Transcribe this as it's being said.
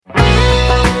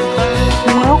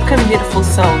Welcome, beautiful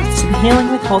souls, to the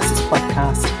Healing with Horses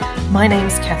podcast. My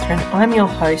name's Catherine. I'm your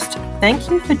host. Thank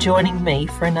you for joining me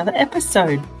for another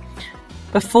episode.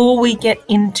 Before we get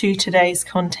into today's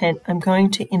content, I'm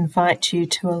going to invite you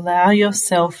to allow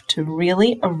yourself to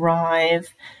really arrive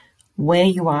where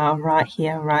you are right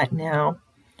here, right now.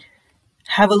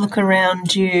 Have a look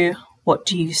around you. What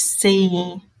do you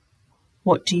see?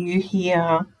 What do you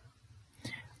hear?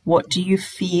 What do you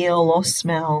feel or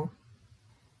smell?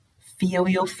 Feel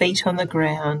your feet on the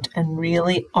ground and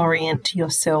really orient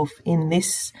yourself in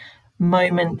this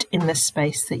moment in the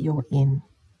space that you're in.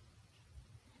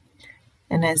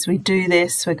 And as we do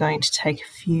this, we're going to take a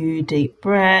few deep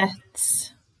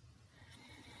breaths.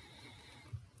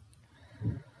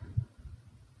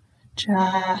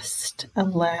 Just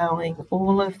allowing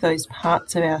all of those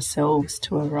parts of ourselves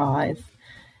to arrive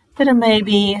that are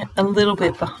maybe a little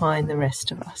bit behind the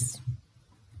rest of us.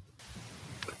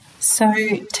 So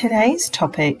today's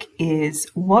topic is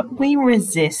what we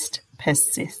resist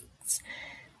persists.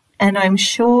 And I'm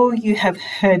sure you have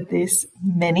heard this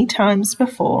many times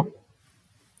before,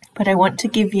 but I want to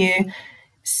give you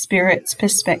Spirit's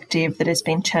perspective that has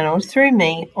been channeled through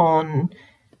me on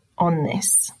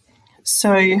this.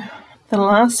 So the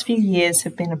last few years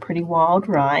have been a pretty wild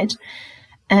ride,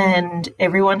 and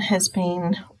everyone has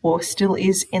been or still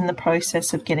is in the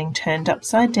process of getting turned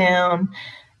upside down,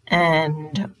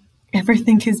 and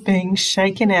everything is being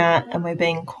shaken out, and we're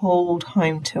being called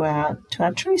home to our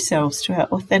true selves, to our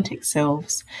authentic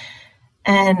selves.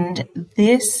 And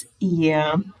this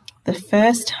year, the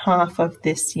first half of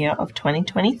this year of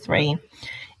 2023,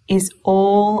 is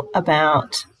all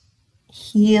about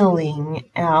healing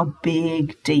our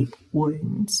big, deep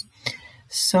wounds.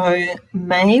 So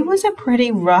May was a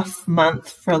pretty rough month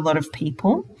for a lot of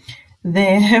people.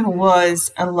 There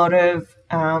was a lot of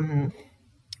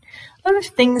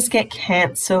things get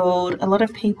cancelled. A lot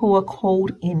of people were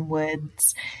called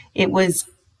inwards. It was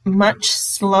much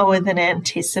slower than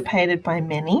anticipated by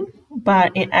many,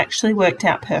 but it actually worked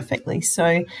out perfectly.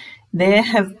 So there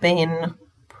have been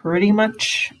pretty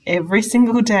much every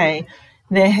single day,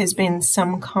 there has been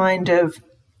some kind of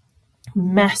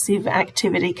massive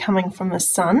activity coming from the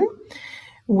sun,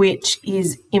 which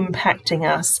is impacting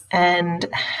us. And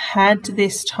had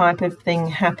this type of thing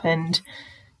happened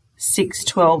 6,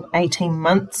 12, 18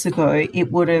 months ago,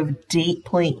 it would have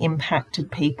deeply impacted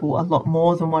people a lot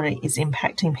more than what it is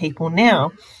impacting people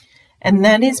now. And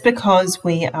that is because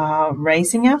we are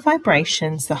raising our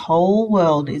vibrations. The whole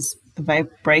world the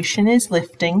vibration is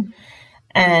lifting,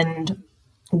 and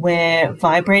we're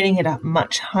vibrating at a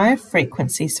much higher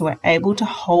frequency, so we're able to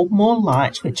hold more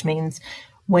light, which means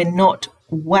we're not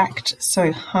whacked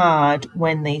so hard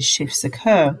when these shifts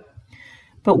occur.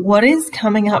 But what is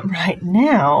coming up right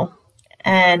now,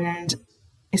 and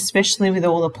especially with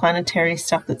all the planetary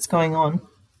stuff that's going on,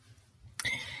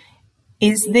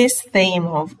 is this theme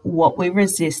of what we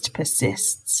resist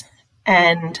persists,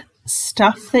 and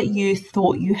stuff that you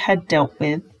thought you had dealt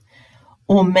with,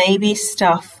 or maybe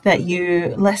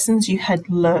lessons you had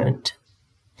learned,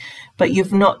 but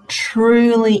you've not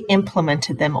truly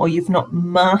implemented them, or you've not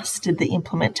mastered the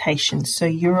implementation. So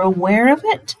you're aware of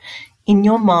it in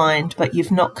your mind, but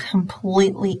you've not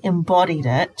completely embodied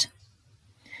it.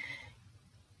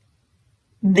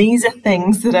 These are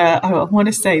things that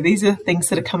these are things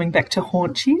that are coming back to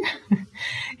haunt you.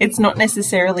 It's not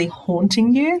necessarily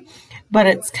haunting you, but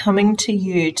it's coming to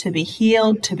you to be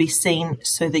healed, to be seen,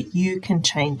 so that you can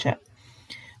change it.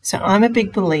 So I'm a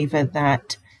big believer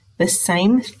that the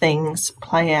same things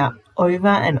play out over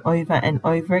and over and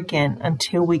over again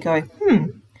until we go,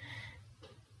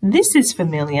 this is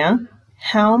familiar.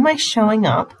 How am I showing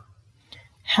up?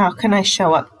 How can I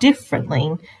show up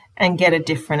differently and get a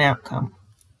different outcome?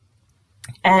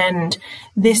 And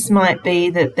this might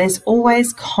be that there's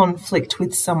always conflict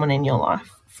with someone in your life.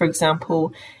 For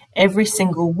example, every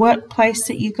single workplace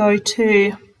that you go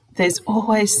to, there's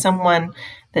always someone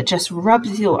that just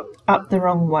rubs you up the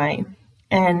wrong way.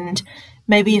 And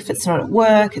maybe if it's not at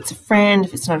work, it's a friend.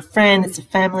 If it's not a friend, it's a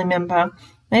family member.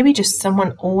 Maybe just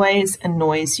someone always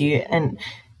annoys you, and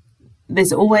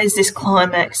there's always this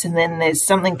climax, and then there's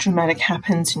something dramatic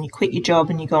happens and you quit your job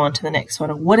and you go on to the next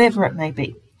one, or whatever it may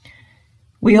be.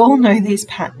 We all know these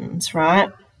patterns,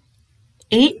 right?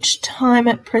 Each time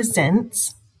it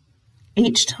presents,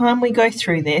 each time we go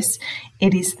through this,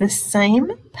 it is the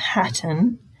same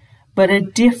pattern, but a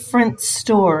different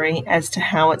story as to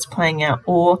how it's playing out,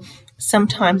 or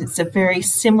sometimes it's a very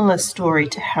similar story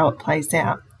to how it plays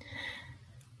out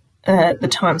the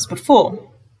times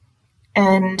before.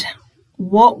 And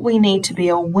what we need to be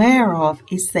aware of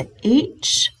is that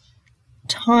each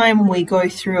time we go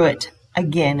through it,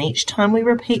 again. Each time we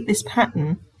repeat this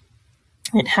pattern,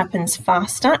 it happens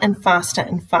faster and faster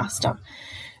and faster.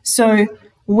 So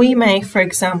we may, for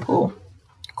example,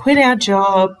 quit our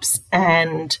jobs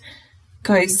and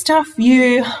go, stuff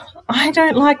you, I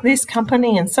don't like this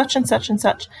company and such and such and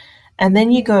such. And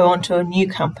then you go on to a new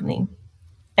company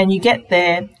and you get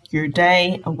there, you're a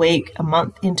day, a week, a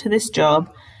month into this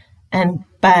job, and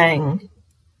bang,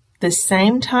 the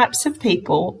same types of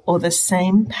people or the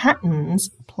same patterns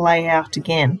play out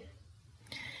again.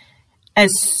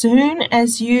 As soon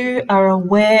as you are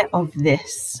aware of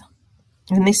this,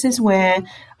 and this is where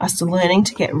us learning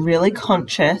to get really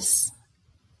conscious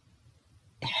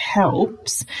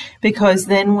helps, because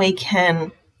then we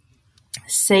can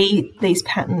see these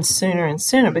patterns sooner and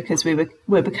sooner, because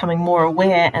we're becoming more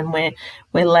aware and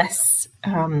we're less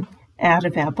out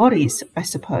of our bodies, I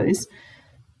suppose.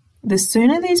 The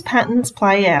sooner these patterns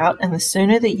play out and the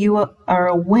sooner that you are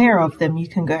aware of them, you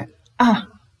can go,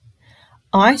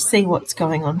 I see what's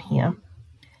going on here.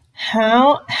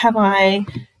 How have I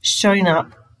shown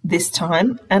up this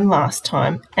time and last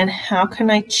time, and how can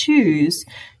I choose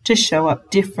to show up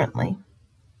differently?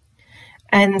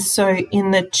 And so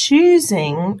in the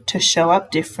choosing to show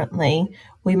up differently,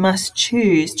 we must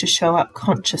choose to show up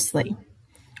consciously,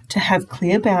 to have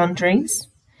clear boundaries,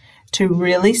 to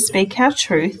really speak our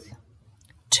truth,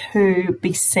 to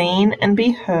be seen and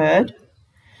be heard,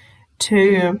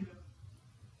 to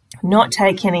not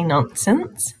take any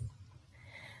nonsense,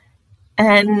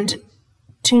 and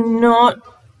to not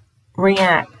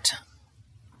react,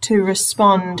 to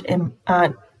respond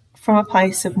from a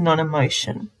place of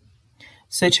non-emotion.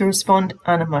 So to respond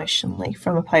unemotionally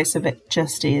from a place of it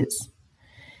just is.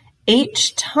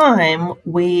 Each time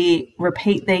we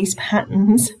repeat these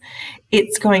patterns,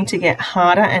 it's going to get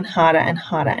harder and harder and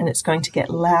harder, and it's going to get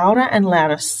louder and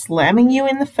louder, slamming you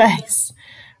in the face,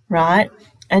 right?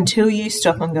 Until you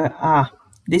stop and go,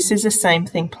 this is the same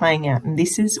thing playing out, and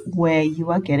this is where you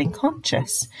are getting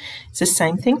conscious. It's the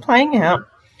same thing playing out.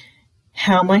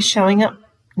 How am I showing up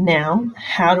now?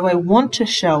 How do I want to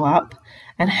show up?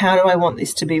 And how do I want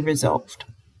this to be resolved?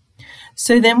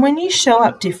 So then when you show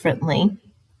up differently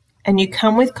and you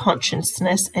come with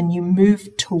consciousness and you move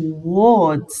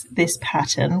towards this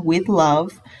pattern with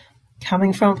love,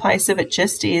 coming from a place of it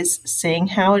just is, seeing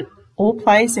how it all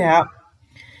plays out,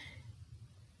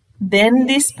 then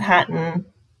this pattern,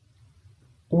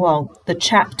 the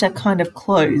chapter kind of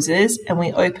closes and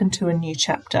we open to a new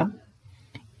chapter.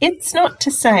 It's not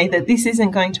to say that this isn't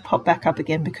going to pop back up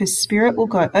again, because Spirit will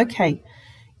go, okay,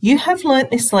 you have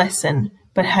learnt this lesson,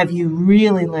 but have you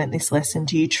really learnt this lesson?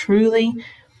 Do you truly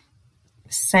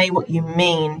say what you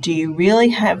mean? Do you really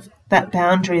have that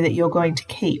boundary that you're going to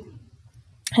keep?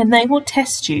 And they will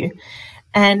test you,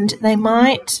 and they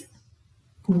might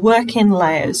work in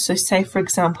layers. So say, for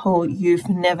example, you've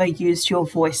never used your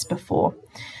voice before.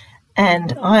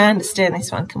 And I understand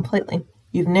this one completely.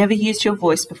 You've never used your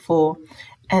voice before.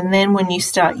 And then when you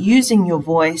start using your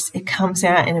voice, it comes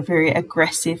out in a very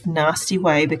aggressive, nasty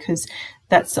way, because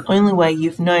that's the only way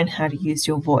you've known how to use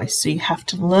your voice. So you have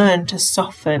to learn to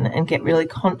soften and get really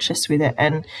conscious with it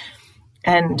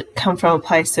and come from a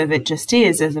place of it just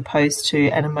is, as opposed to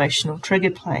an emotional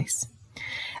triggered place.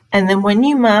 And then when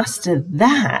you master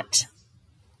that,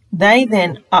 they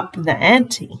then up the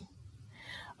ante.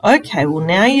 Okay, well,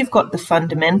 now you've got the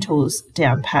fundamentals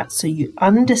down pat, so you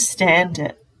understand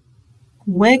it.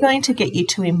 We're going to get you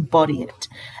to embody it.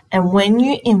 And when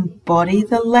you embody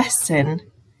the lesson,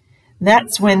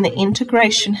 that's when the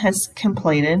integration has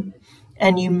completed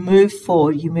and you move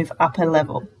forward, you move up a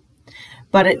level.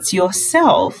 But it's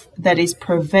yourself that is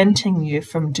preventing you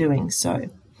from doing so.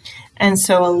 And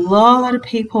so a lot of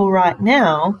people right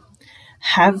now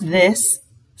have this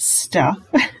stuff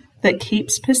that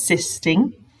keeps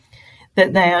persisting,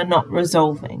 that they are not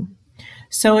resolving.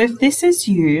 So if this is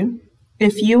you,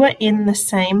 if you are in the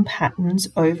same patterns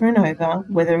over and over,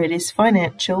 whether it is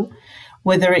financial,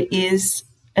 whether it is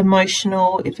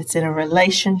emotional, if it's in a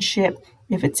relationship,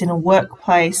 if it's in a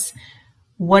workplace,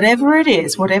 whatever it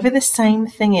is, whatever the same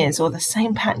thing is, or the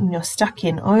same pattern you're stuck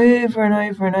in over and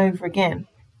over and over again,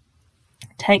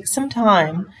 take some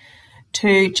time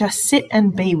to just sit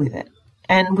and be with it.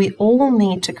 And we all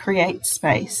need to create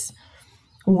space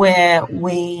where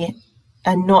we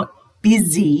are not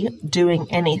busy doing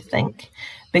anything,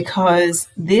 because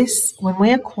this, when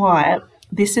we are quiet,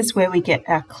 this is where we get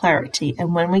our clarity.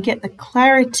 And when we get the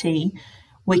clarity,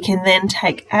 we can then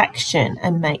take action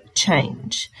and make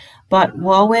change. But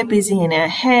while we're busy in our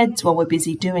heads, while we're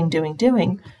busy doing,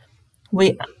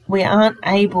 we aren't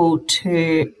able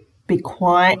to be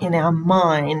quiet in our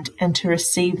mind and to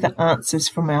receive the answers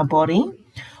from our body,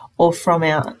 or from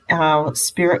our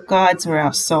spirit guides or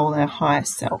our soul, our higher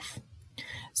self.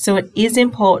 So it is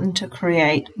important to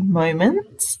create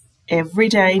moments every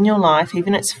day in your life,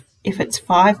 even if it's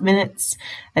 5 minutes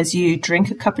as you drink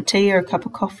a cup of tea or a cup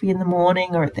of coffee in the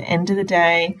morning or at the end of the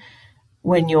day,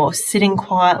 when you're sitting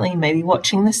quietly, maybe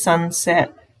watching the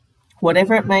sunset,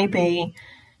 whatever it may be.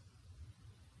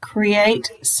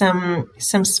 Create some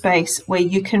space where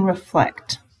you can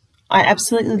reflect. I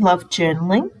absolutely love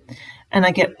journaling, and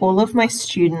I get all of my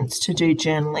students to do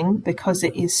journaling because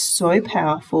it is so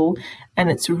powerful and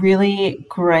it's really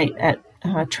great at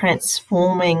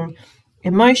transforming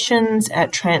emotions,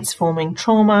 at transforming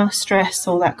trauma, stress,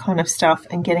 all that kind of stuff,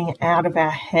 and getting it out of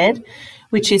our head,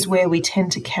 which is where we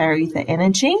tend to carry the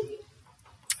energy.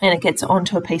 And it gets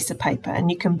onto a piece of paper, and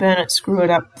you can burn it, screw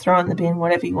it up, throw it in the bin,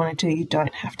 whatever you want to do. You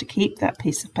don't have to keep that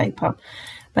piece of paper,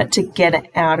 but to get it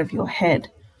out of your head.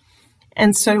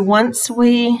 And so once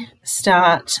we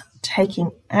start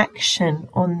taking action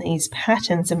on these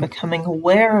patterns and becoming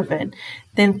aware of it,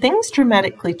 then things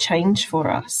dramatically change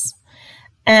for us.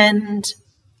 And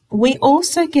we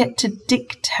also get to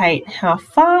dictate how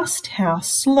fast, how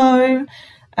slow,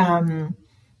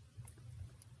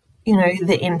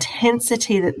 the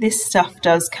intensity that this stuff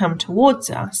does come towards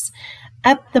us.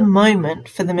 At the moment,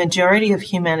 for the majority of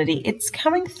humanity, it's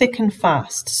coming thick and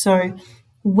fast. So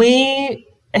we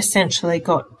essentially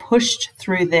got pushed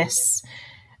through this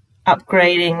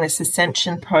upgrading, this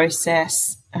ascension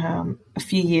process a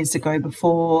few years ago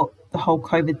before the whole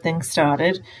COVID thing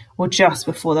started, or just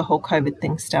before the whole COVID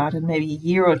thing started, maybe a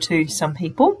year or two, some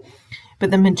people.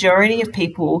 But the majority of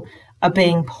people are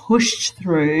being pushed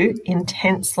through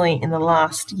intensely in the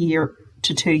last year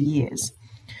to 2 years.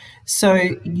 So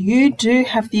you do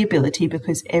have the ability,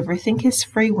 because everything is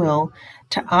free will,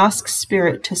 to ask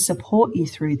Spirit to support you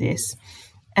through this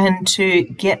and to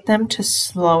get them to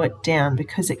slow it down,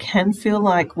 because it can feel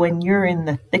like when you're in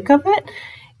the thick of it,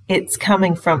 it's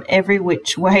coming from every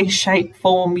which way, shape,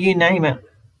 form, you name it.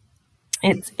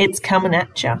 It's coming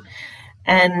at you.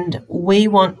 And we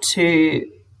want to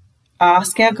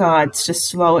ask our guides to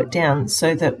slow it down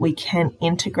so that we can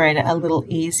integrate it a little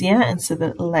easier, and so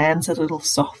that it lands a little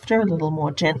softer, a little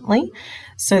more gently,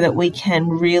 so that we can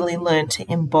really learn to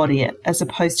embody it, as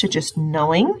opposed to just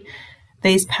knowing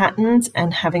these patterns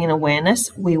and having an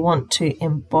awareness. We want to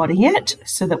embody it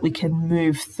so that we can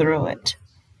move through it.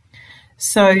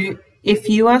 So if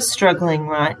you are struggling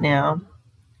right now,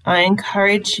 I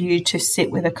encourage you to sit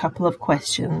with a couple of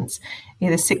questions,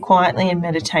 either sit quietly and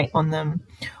meditate on them,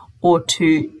 or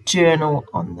to journal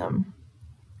on them.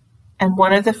 And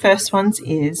one of the first ones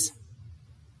is,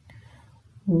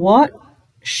 what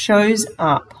shows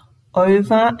up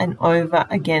over and over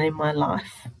again in my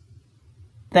life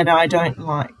that I don't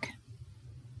like?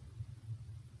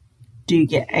 Do you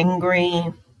get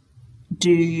angry? Do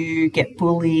you get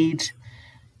bullied?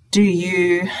 Do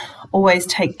you always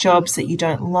take jobs that you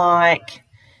don't like?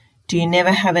 Do you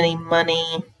never have any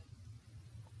money?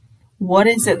 What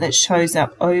is it that shows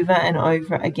up over and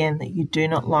over again that you do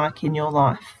not like in your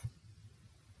life?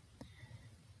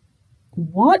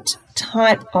 What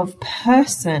type of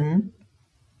person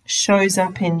shows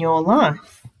up in your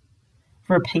life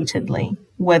repeatedly,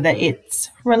 whether it's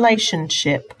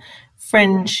relationship,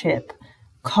 friendship,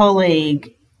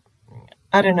 colleague,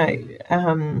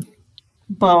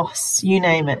 boss, you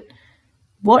name it.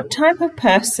 What type of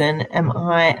person am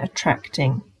I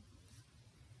attracting?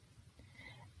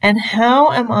 And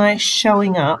how am I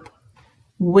showing up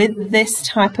with this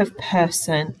type of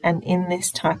person and in this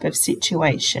type of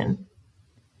situation?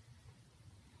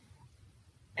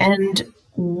 And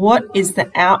what is the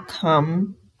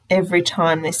outcome every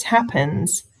time this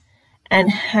happens? And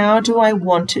how do I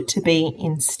want it to be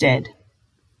instead?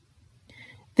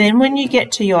 Then when you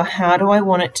get to your how do I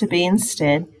want it to be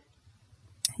instead,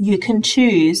 you can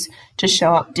choose to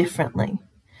show up differently.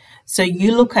 So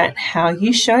you look at how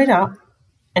you showed up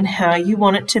and how you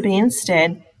want it to be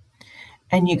instead,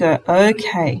 and you go,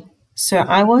 okay, so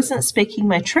I wasn't speaking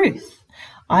my truth.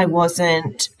 I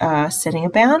wasn't setting a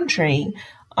boundary.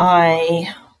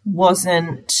 I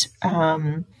wasn't,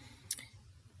 I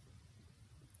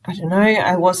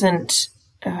wasn't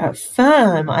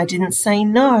firm. I didn't say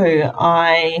no.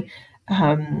 I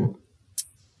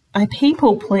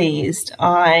people pleased.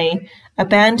 I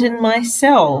abandoned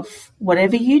myself.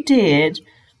 Whatever you did,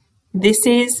 this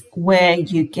is where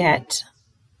you get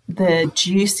the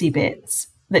juicy bits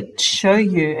that show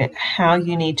you how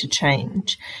you need to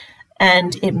change.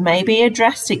 And it may be a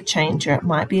drastic change, or it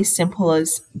might be as simple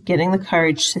as getting the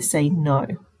courage to say no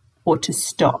or to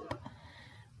stop.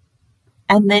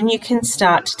 And then you can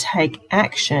start to take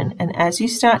action. And as you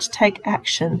start to take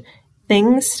action,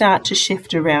 things start to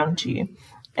shift around you.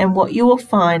 And what you will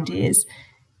find is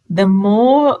the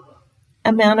more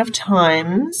amount of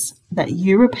times that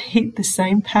you repeat the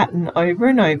same pattern over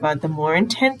and over, the more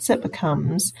intense it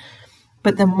becomes,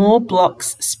 but the more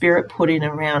blocks Spirit put in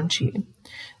around you.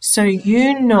 So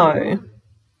you know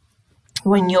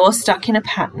when you're stuck in a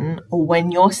pattern or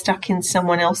when you're stuck in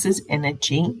someone else's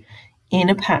energy in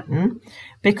a pattern,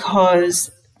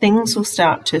 because things will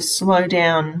start to slow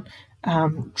down,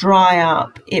 dry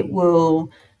up. It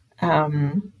will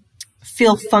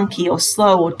feel funky or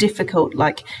slow or difficult.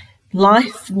 Like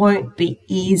life won't be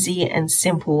easy and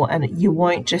simple, and you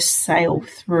won't just sail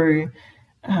through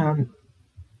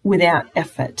without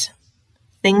effort.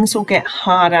 Things will get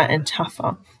harder and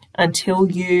tougher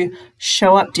until you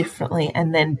show up differently,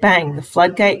 and then bang, the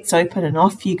floodgates open and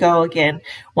off you go again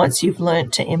once you've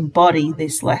learned to embody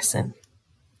this lesson.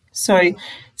 So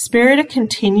Spirit are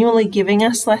continually giving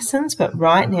us lessons, but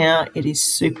right now it is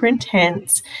super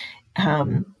intense.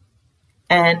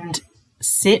 And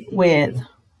sit with,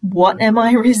 what am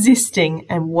I resisting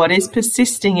and what is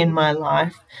persisting in my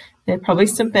life? There are probably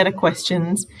some better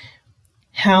questions.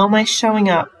 How am I showing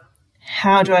up?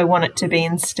 How do I want it to be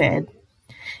instead?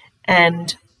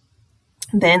 And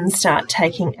then start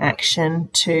taking action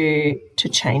to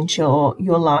change your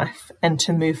life and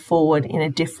to move forward in a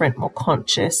different, more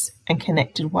conscious and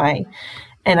connected way.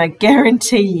 And I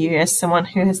guarantee you, as someone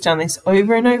who has done this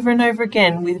over and over and over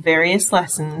again with various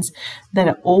lessons, that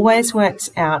it always works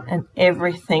out and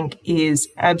everything is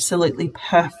absolutely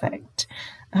perfect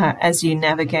as you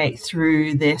navigate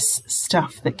through this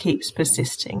stuff that keeps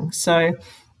persisting. So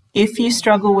if you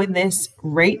struggle with this,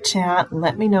 reach out,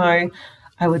 let me know.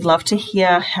 I would love to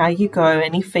hear how you go,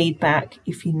 any feedback.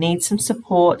 If you need some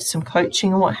support, some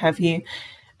coaching or what have you,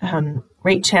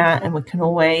 reach out and we can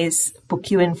always book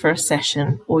you in for a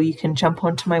session, or you can jump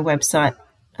onto my website,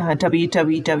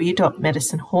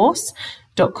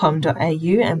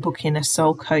 www.medicinehorse.com.au, and book in a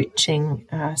soul coaching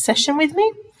session with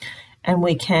me. And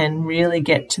we can really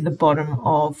get to the bottom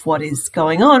of what is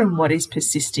going on and what is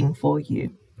persisting for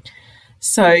you.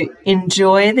 So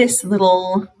enjoy this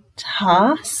little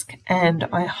task, and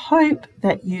I hope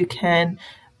that you can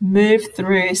move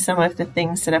through some of the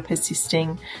things that are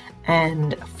persisting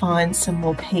and find some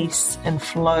more peace and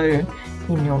flow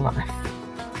in your life.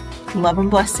 Love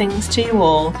and blessings to you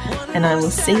all, and I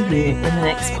will see you in the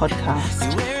next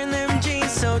podcast.